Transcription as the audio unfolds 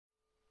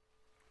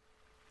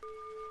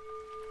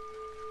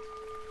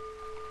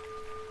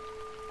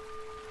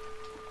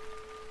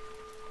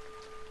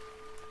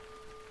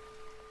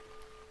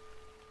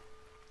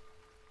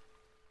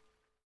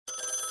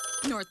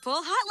North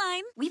Pole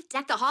Hotline. We've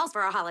decked the halls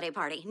for our holiday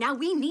party. Now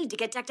we need to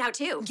get decked out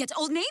too. Get to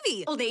Old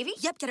Navy. Old Navy?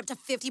 Yep, get up to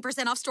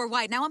 50% off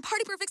store-wide now on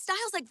party-perfect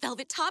styles like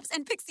velvet tops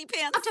and pixie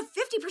pants. Up to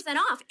 50%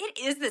 off. It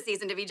is the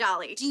season to be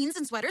jolly. Jeans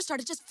and sweaters start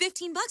at just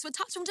 $15 with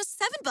tops from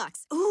just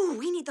 $7. Ooh,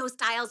 we need those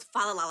styles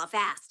fa-la-la-la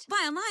fast.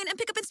 Buy online and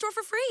pick up in store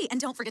for free. And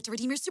don't forget to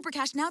redeem your super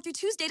cash now through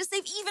Tuesday to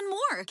save even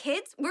more.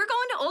 Kids, we're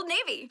going to Old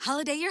Navy.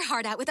 Holiday your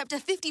heart out with up to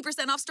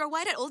 50% off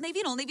store-wide at Old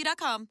Navy and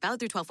OldNavy.com. Valid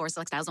through 12/4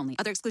 select styles only.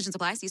 Other exclusions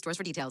apply. See stores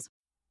for details.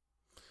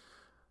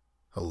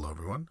 Hello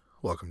everyone,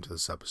 welcome to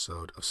this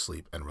episode of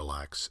Sleep and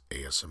Relax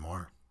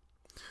ASMR.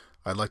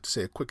 I'd like to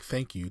say a quick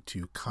thank you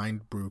to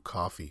Kind Brew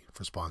Coffee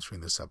for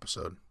sponsoring this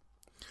episode.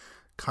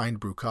 Kind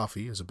Brew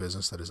Coffee is a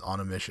business that is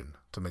on a mission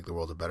to make the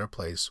world a better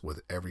place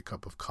with every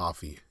cup of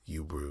coffee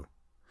you brew.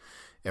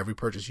 Every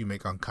purchase you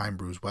make on Kind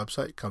Brew's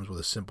website comes with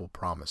a simple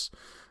promise.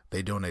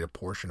 They donate a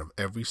portion of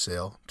every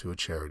sale to a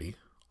charity,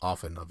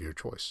 often of your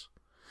choice.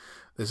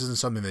 This isn't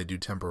something they do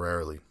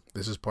temporarily.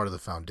 This is part of the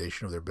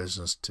foundation of their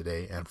business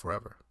today and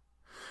forever.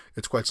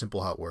 It's quite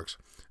simple how it works.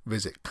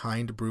 Visit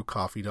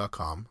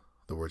kindbrewcoffee.com,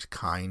 the words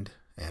kind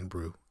and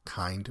brew,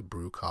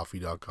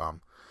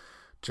 kindbrewcoffee.com.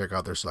 Check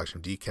out their selection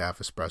of decaf,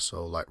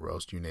 espresso, light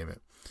roast, you name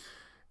it.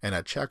 And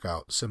at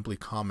checkout, simply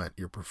comment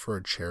your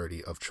preferred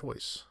charity of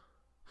choice.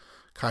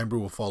 Kind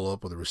Brew will follow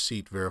up with a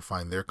receipt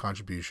verifying their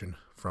contribution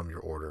from your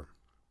order.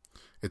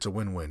 It's a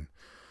win-win.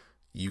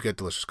 You get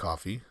delicious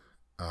coffee,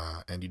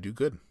 and you do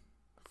good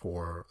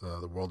for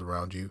the world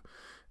around you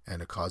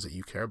and a cause that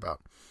you care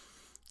about.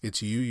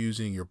 It's you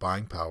using your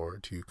buying power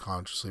to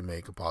consciously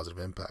make a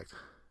positive impact.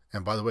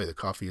 And by the way, the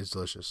coffee is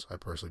delicious. I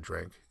personally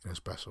drank an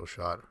espresso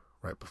shot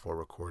right before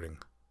recording.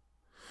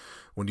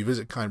 When you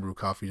visit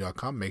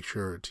kindbrewcoffee.com, make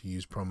sure to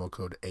use promo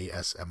code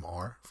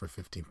ASMR for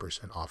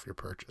 15% off your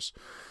purchase.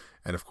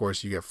 And of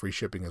course, you get free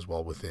shipping as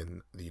well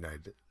within the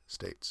United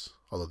States,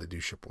 although they do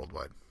ship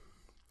worldwide.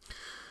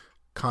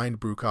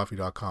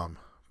 Kindbrewcoffee.com,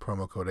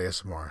 promo code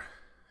ASMR.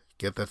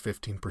 Get that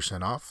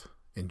 15% off.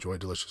 Enjoy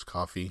delicious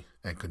coffee,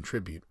 and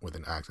contribute with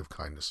an act of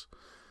kindness.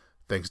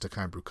 Thanks to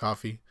Kind Brew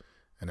Coffee,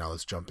 and now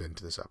let's jump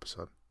into this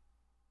episode.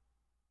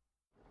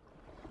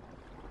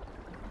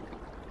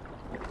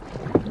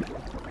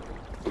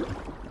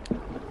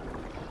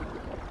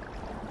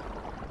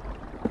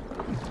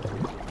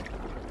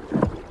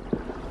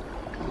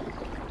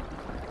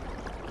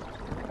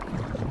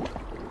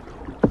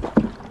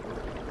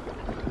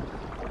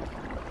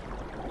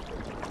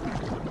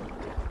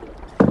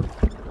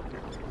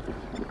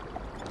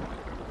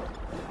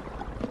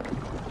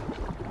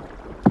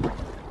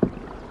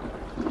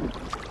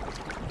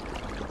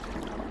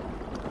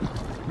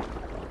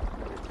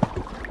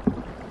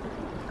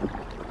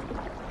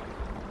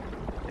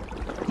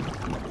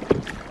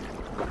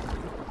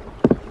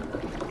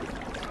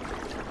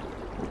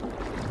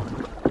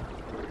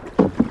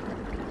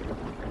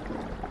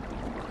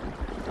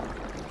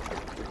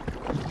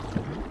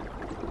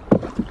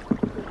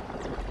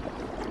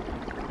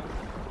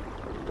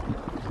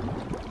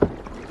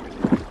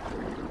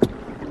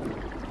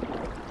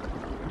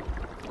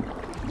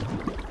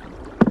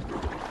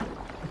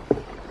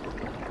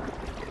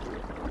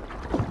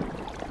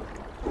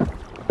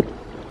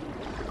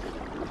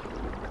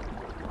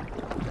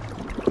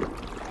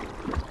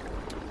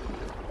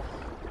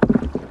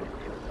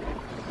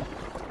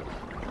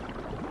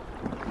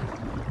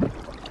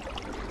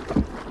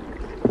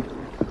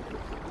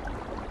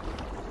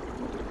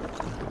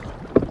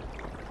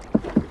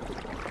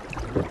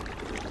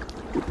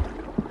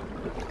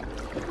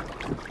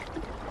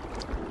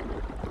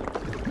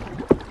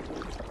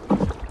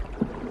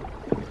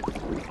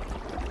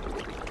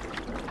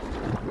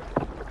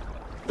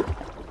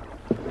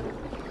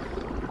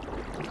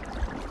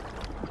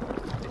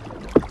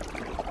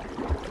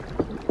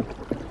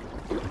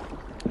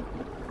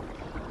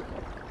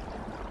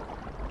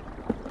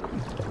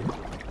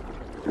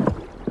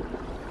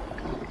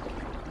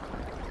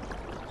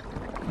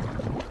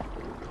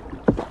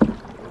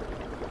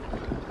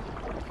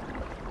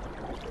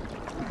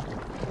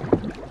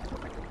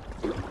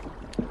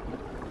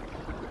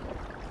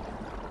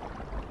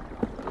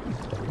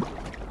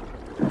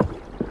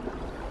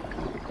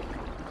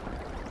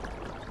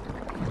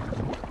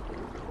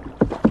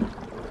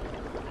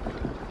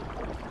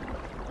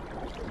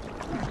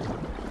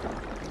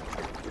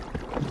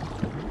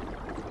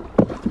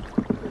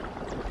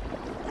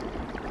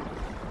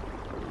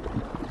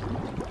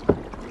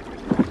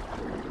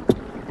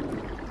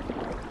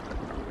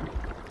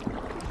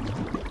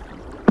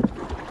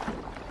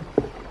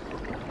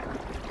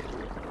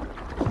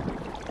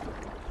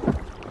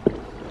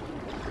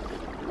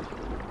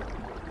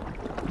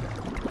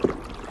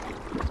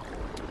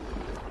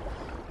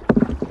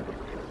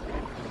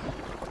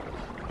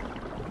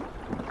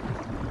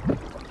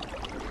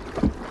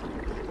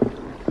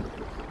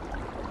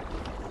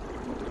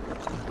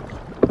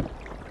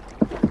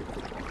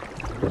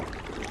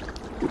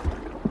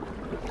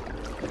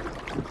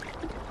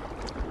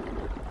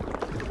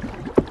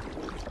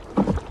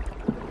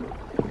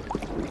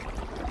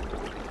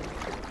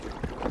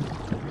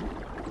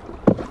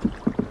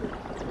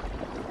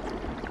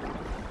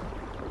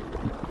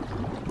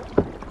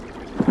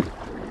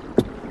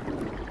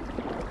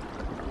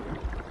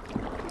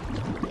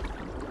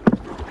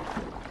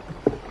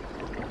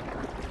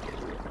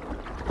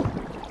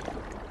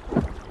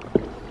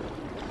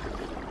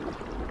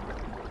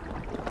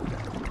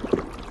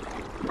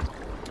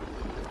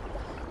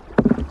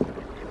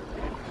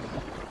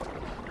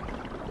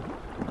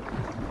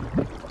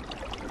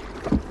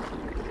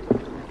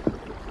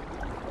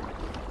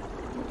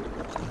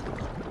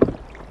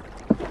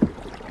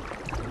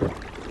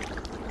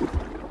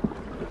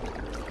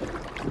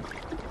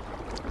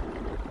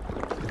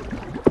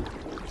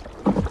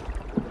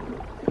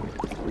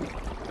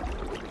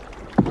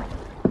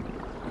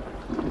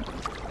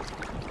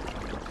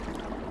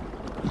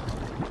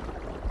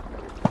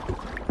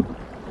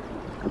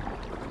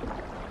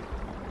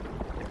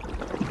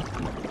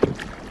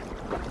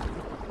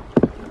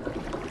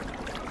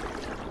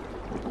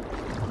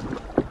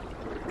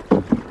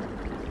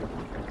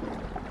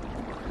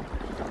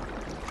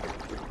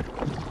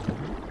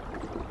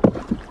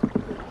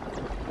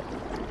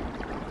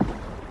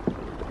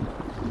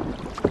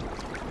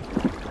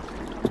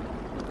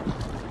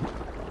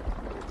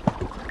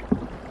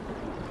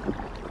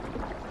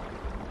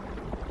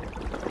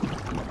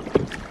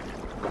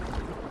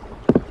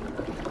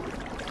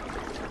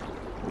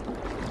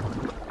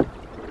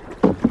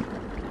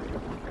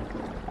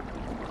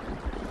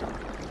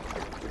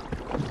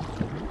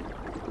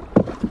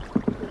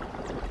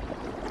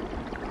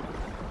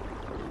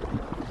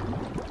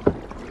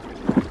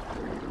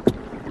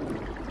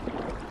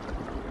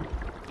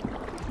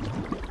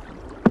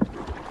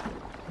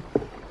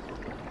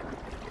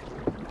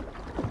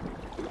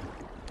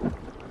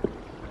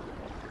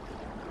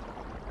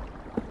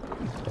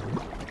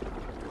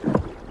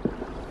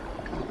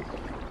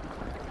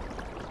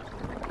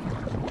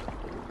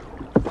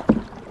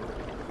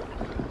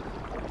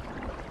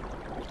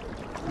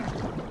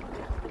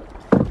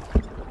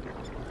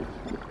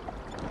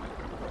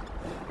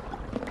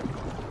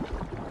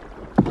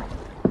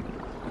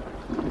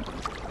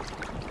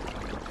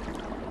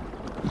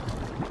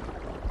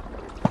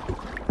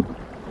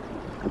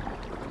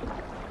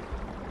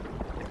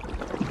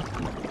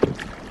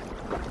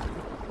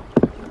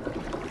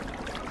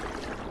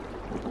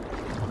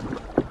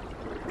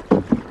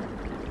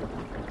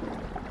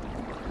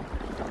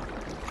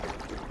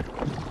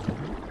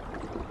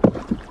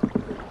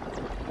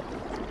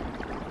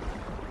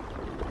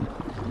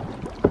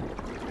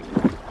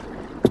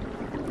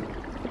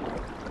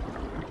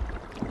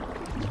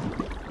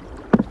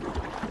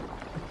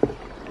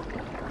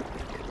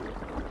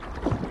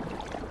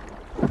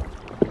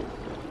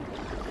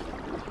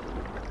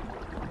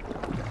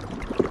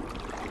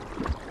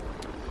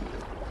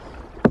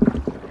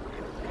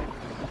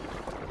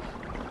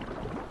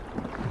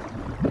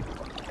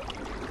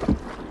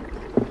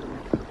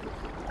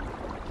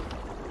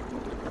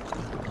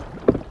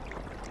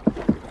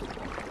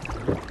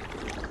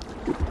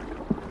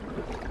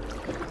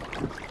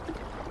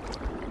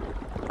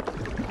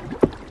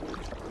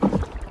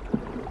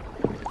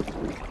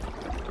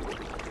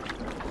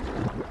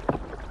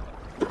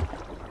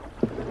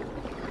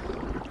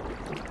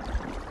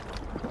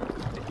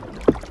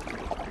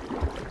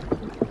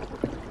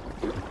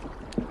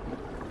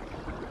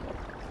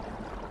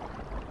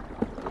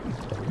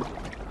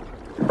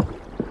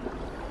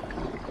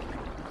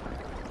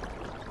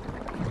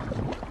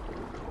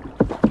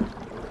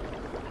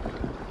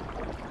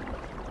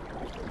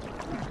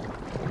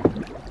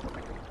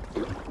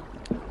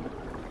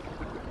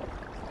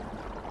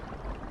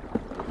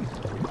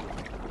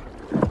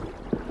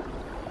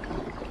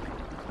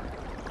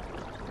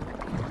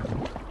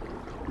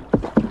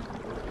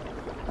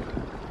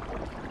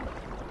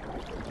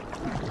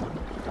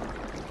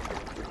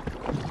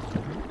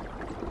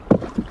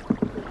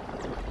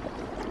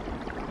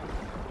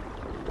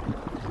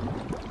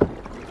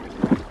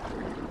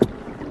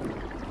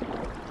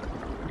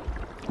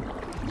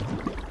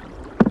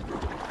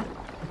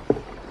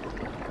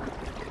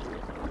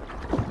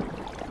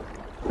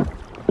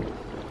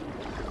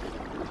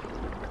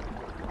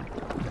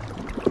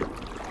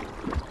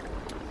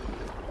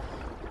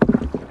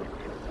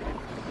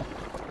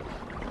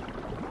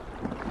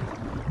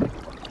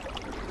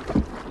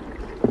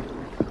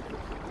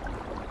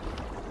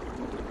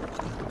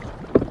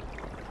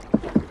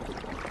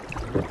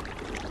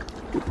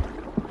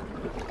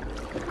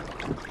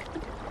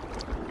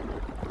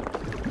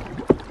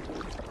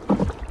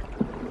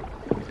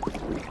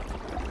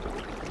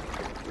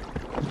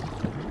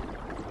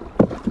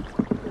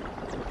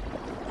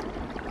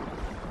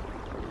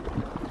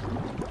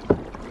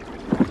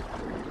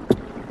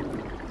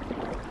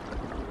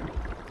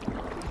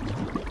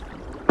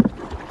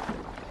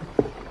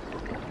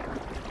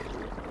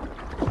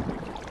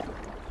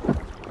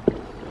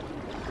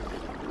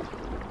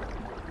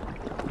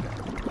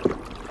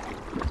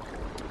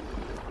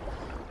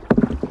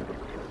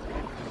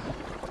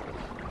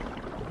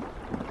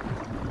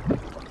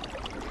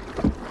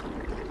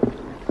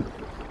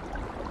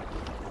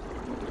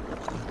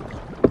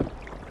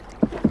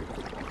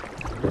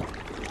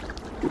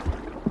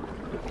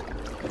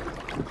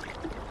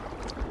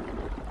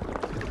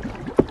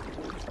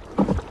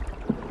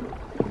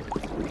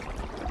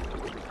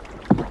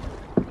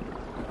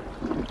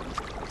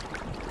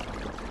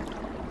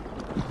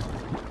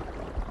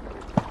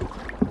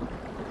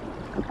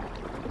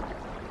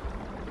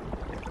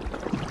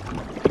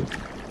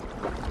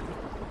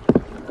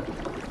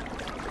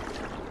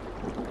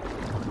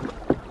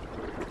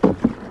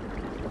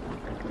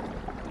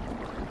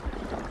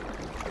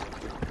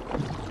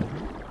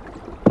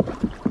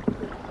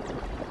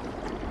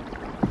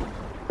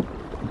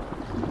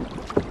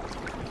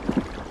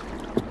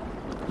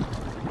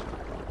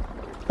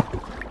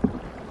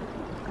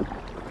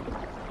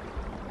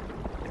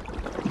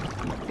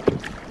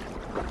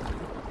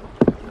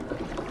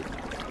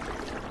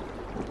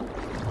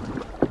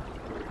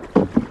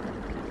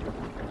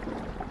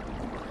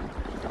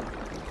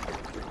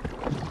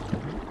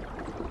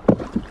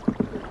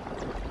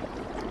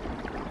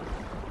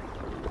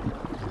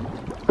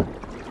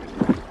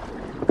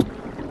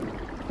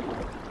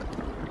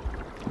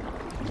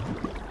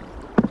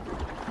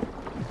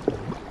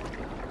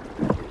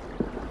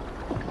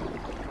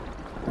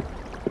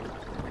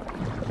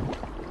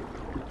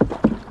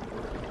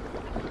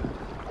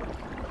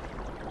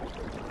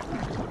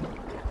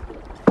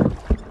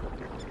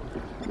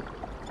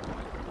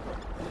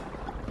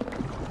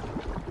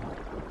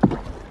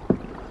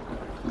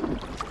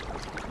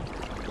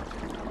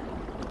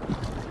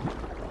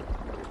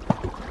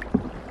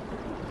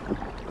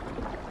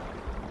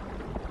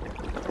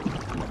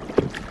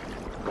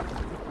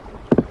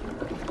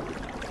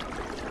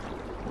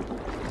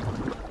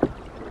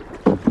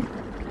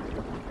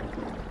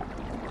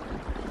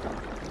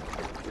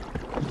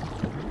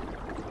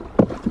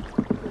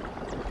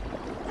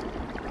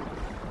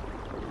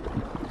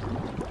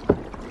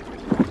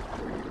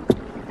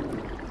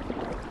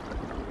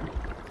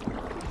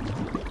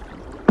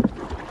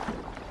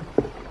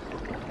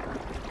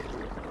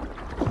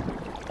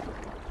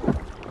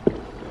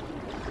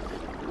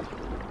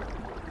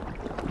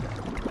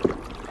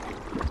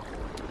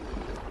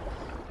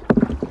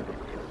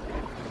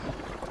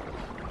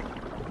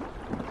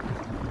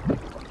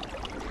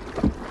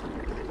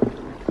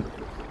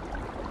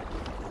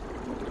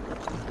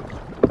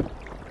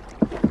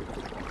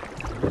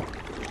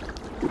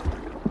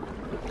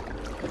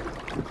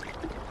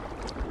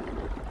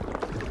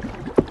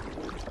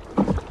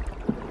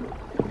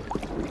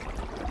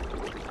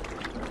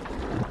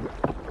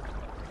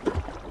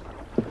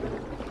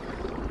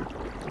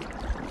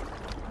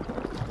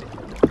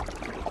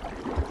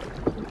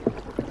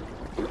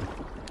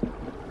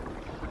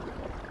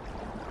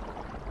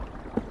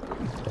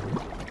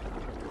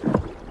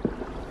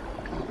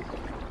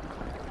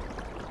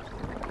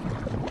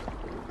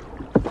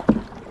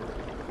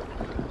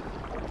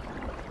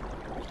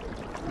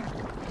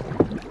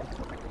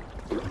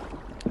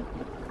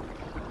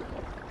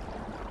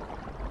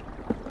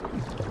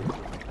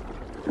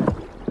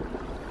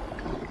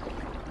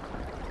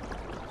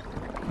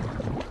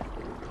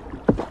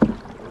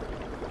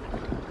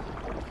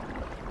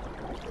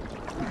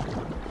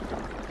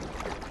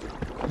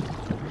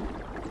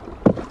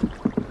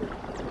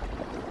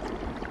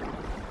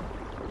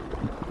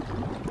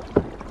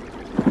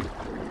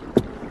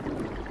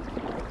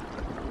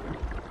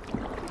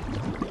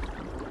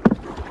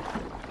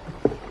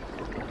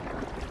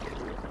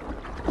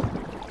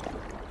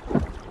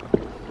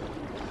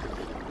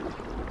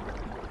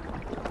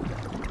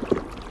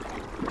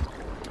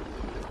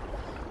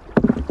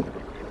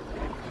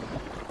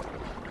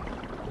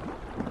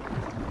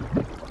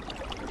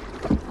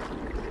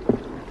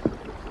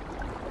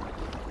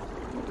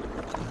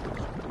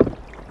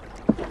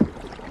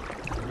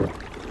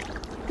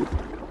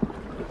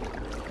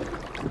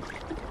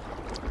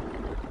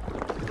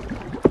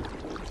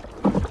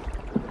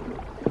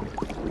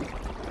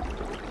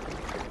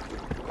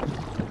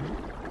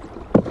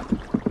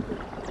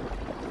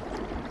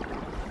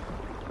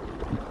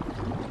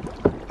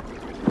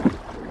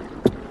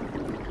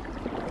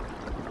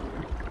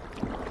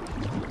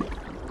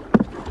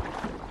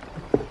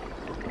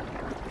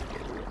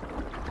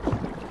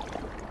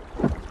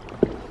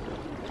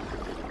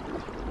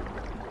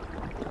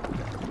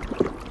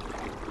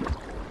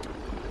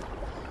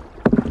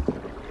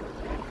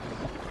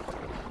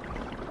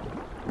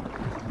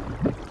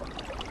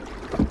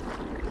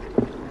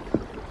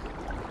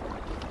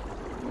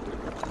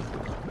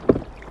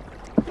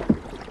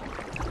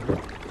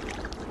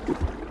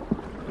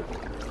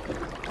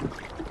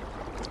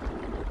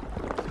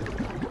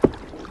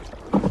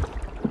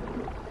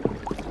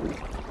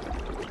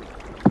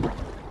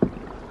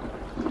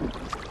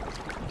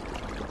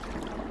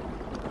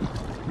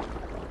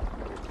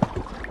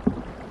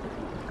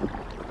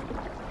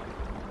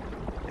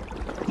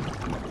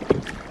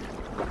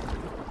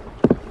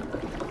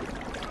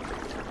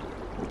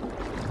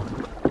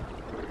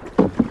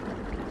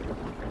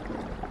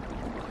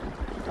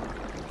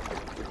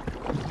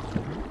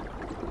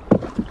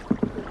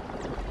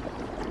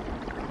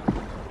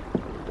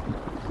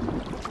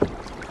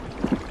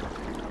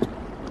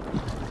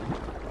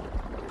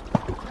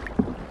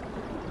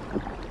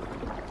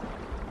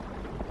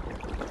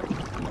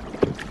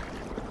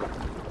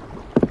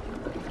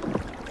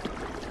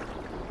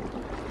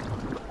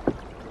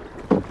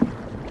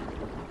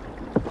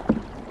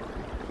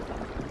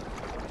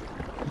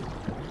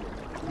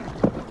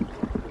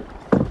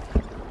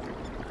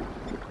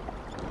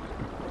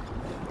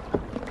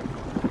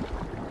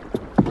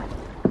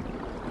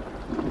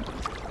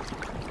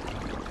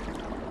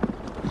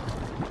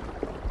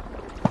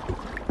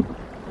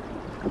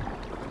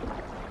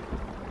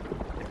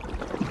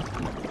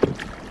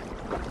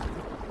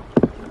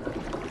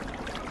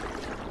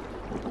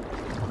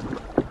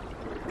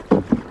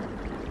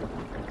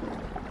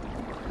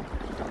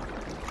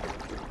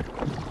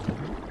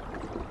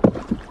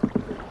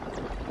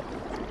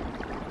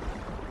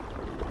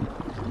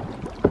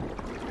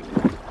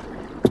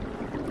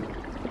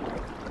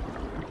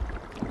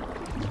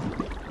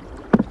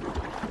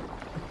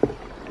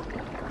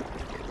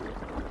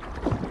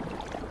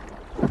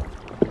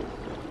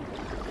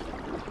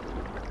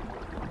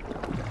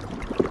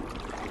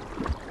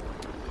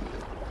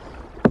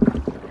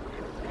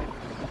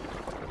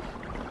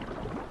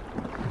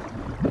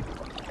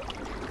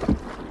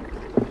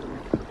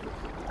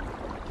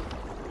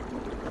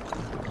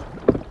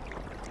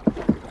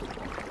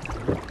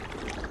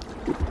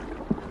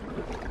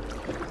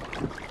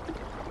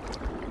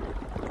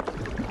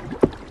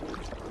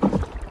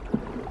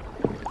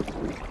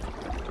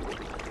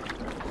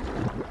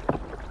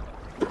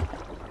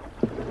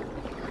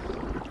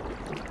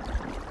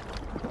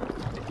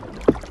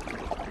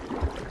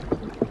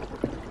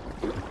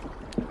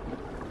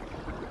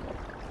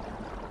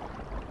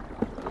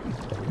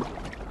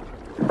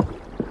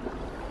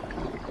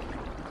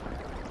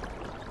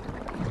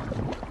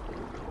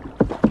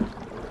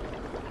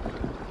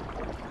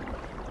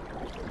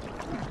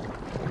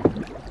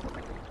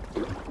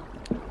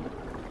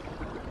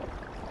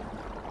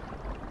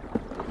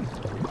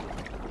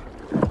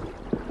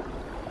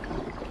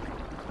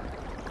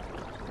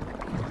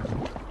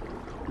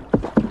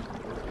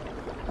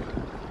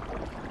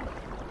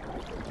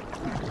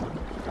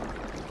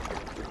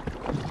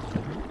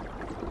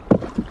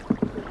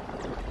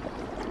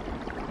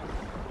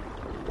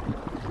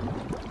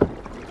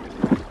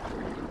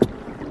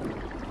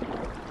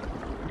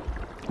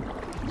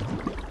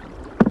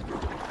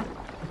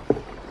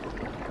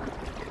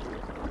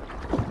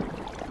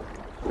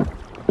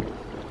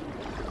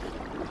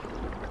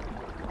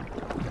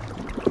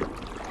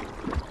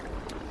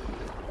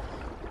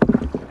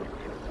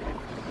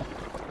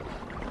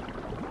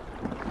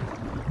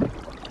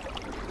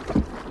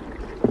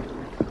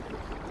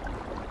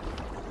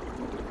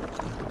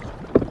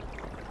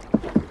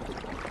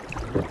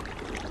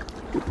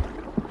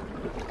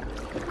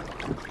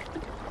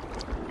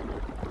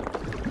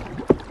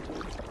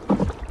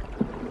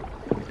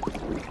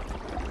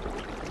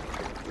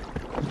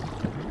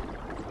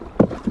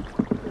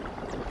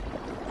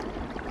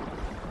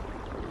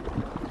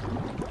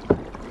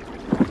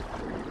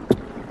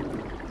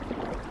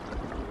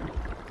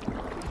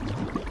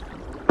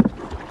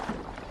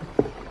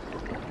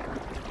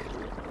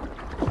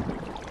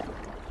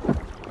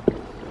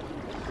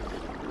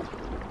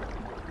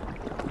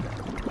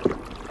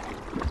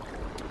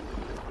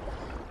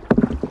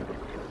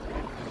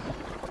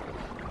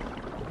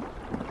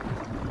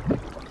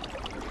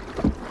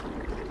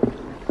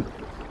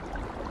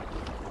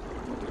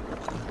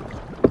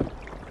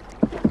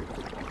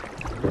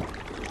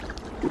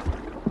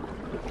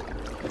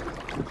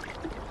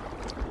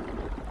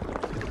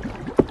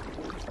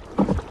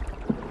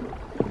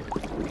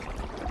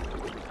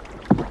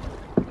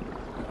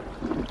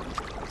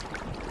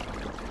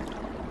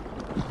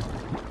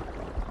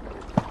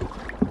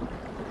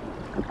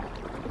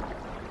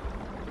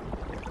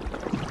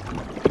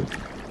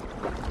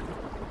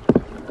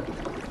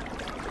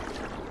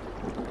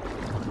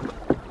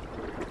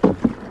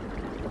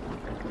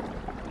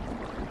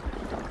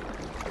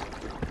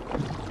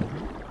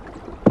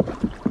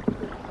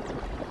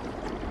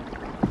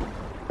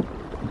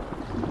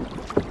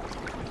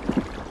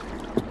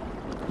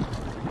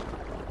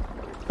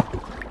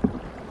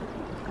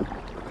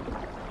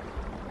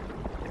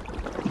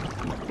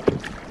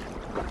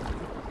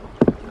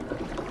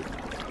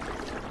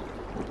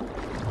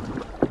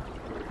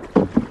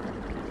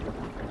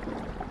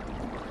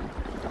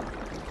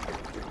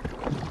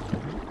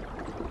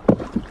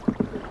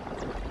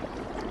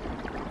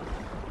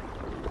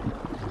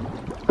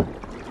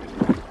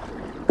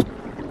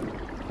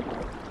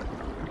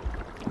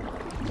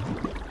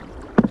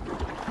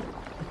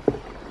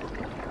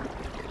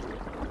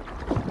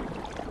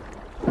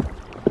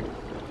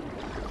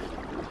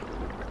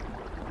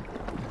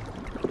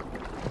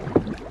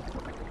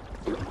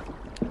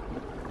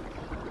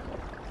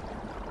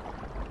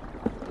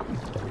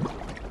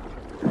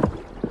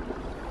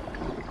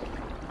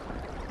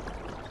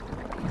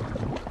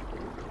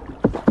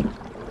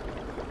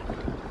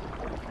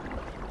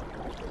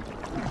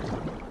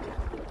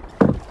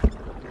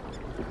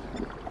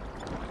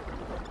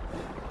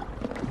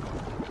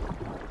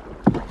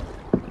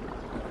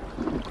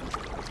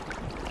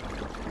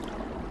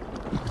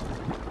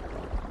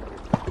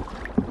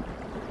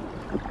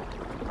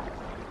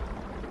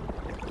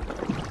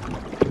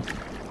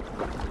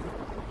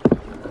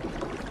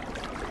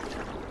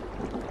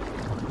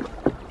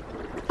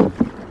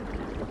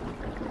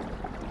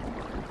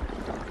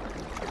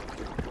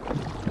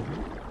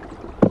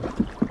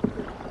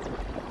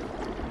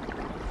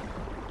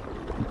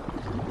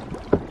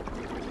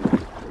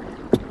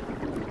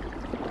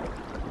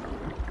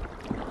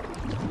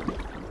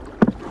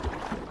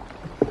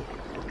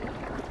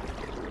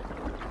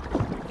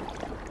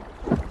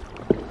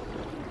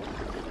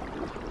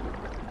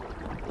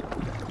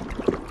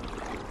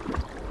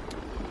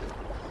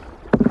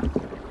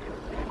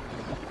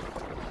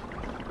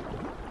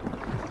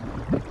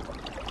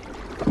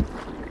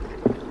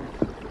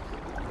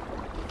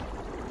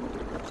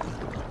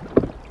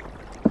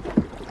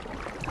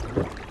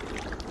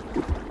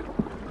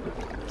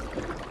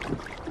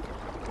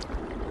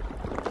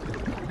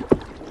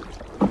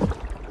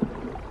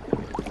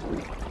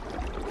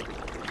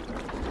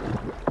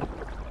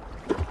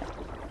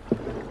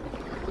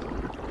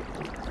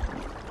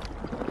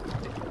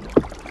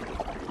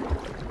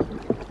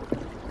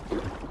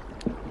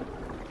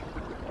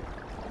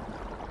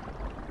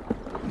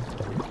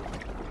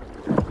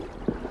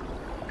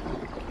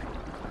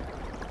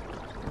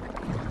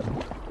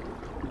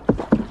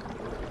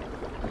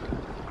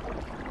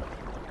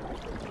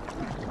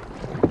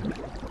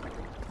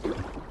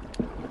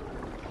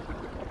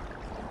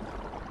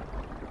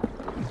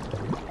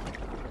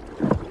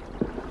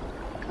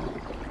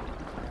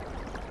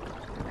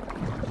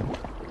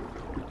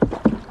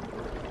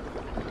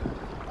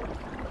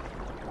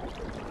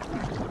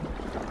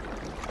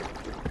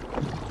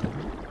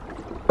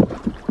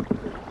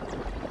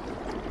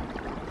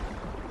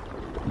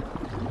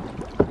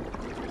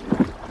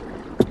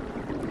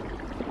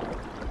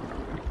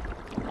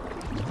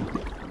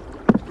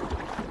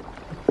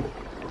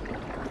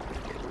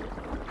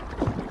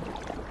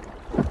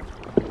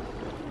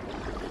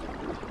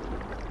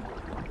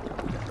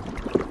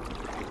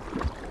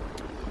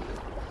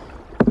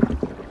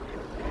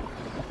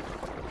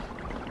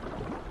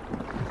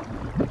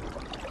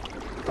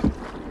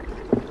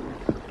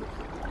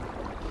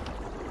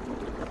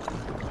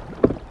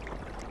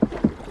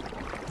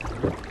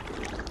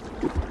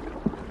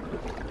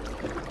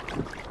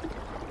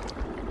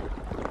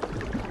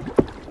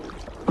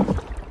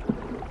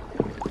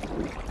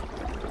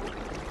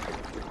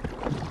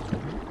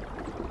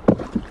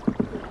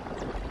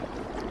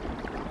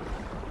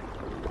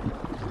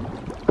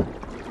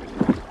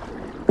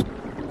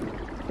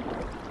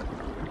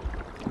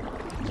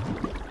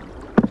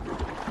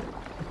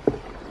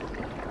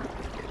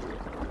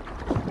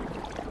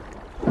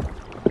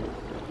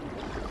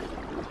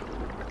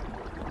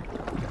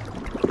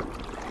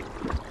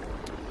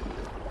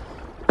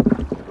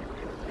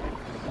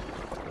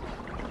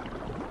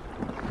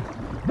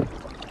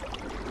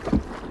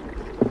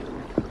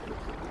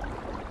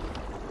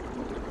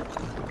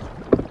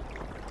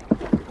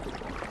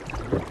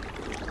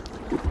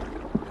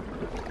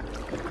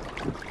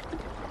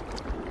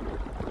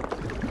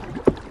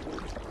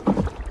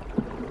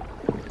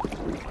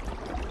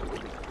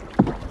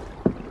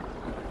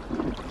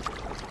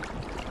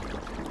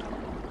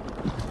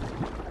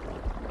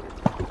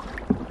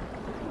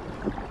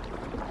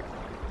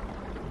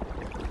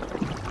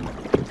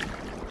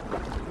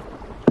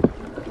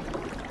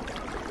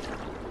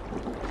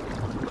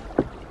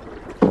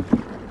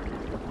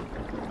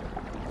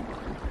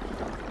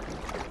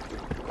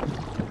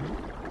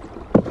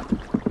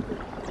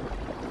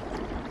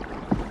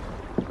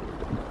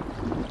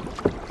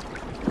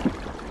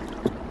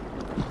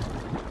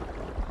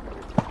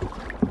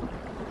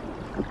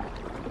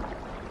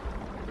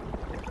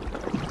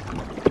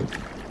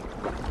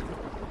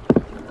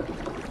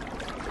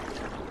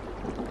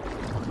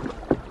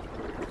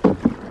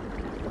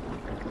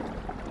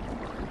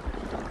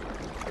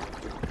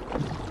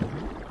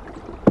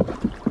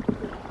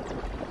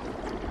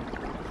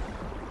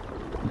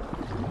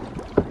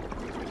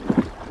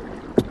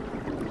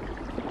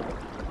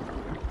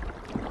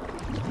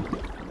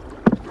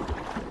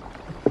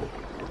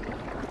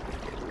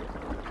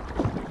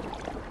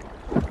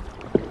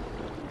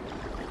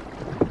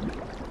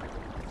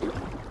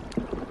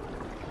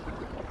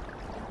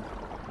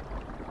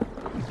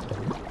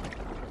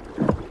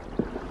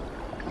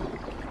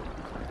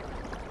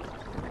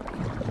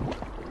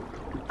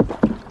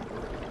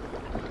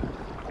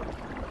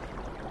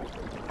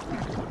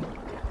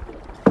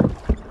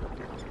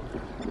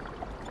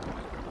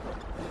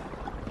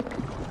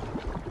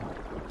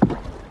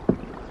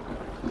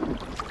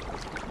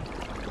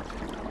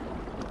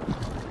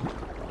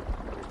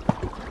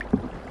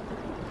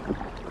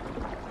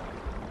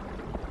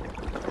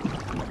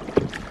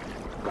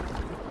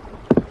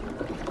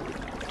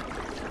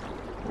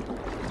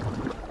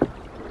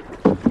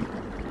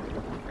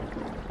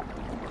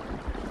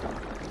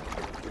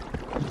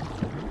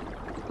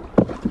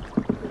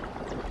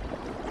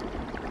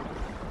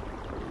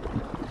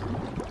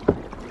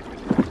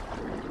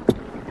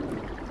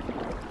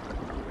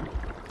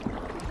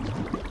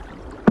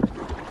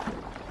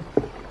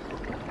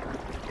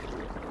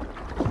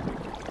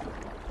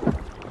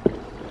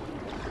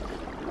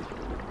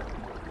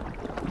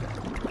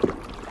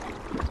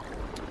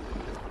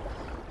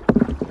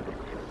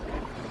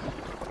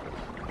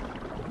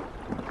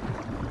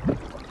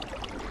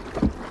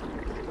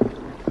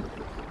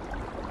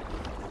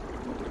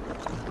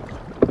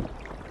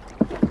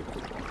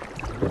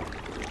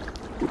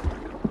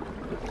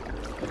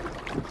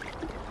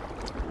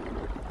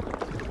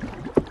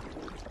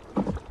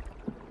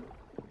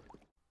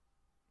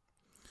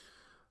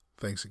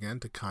 Thanks again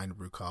to Kind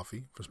Brew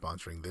Coffee for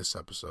sponsoring this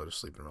episode of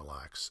Sleep and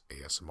Relax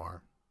ASMR.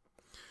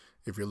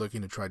 If you're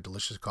looking to try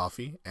delicious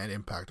coffee and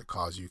impact a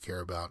cause you care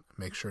about,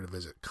 make sure to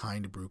visit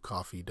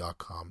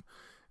kindbrewcoffee.com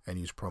and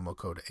use promo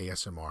code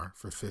ASMR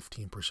for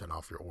 15%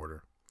 off your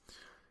order.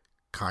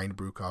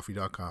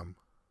 kindbrewcoffee.com,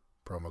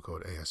 promo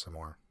code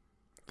ASMR.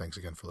 Thanks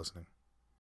again for listening.